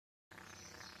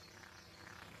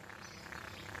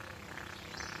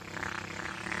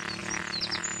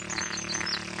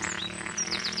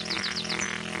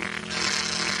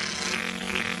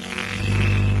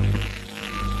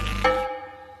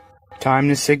Time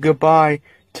to say goodbye.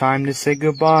 Time to say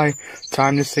goodbye.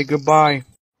 Time to say goodbye.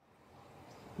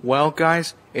 Well,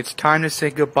 guys, it's time to say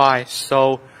goodbye.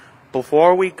 So,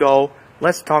 before we go,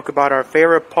 let's talk about our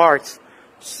favorite parts.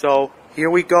 So, here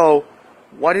we go.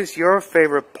 What is your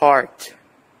favorite part?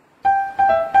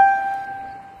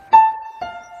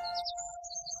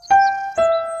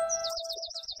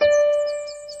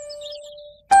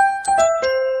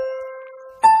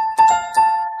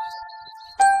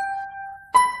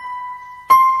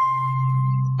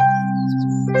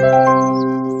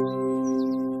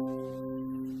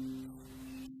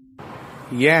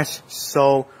 Yes,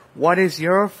 so what is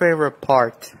your favorite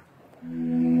part?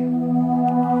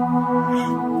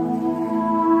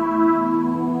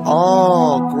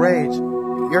 Oh, great.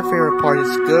 Your favorite part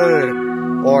is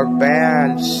good or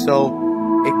bad, so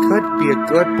it could be a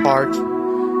good part.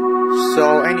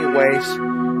 So anyways,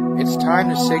 it's time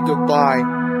to say goodbye.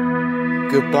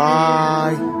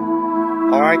 Goodbye.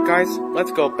 Alright guys,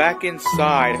 let's go back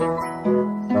inside.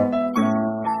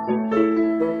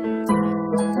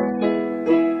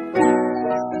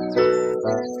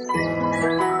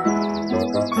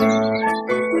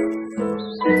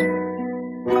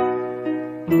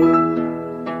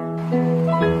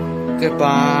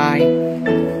 Goodbye.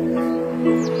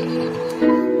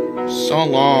 So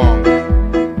long.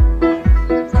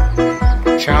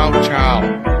 Ciao, ciao.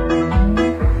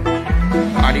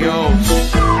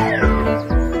 Adios.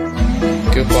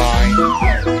 Goodbye.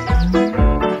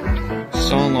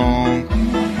 So long.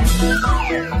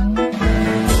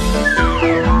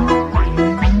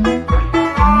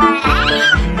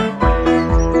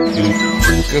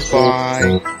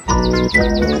 Goodbye.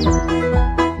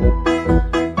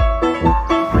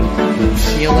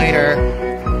 See you later.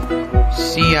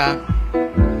 See ya.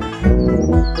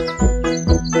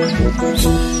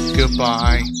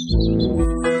 Goodbye.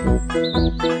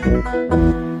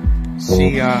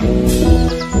 See ya.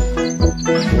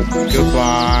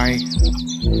 Goodbye.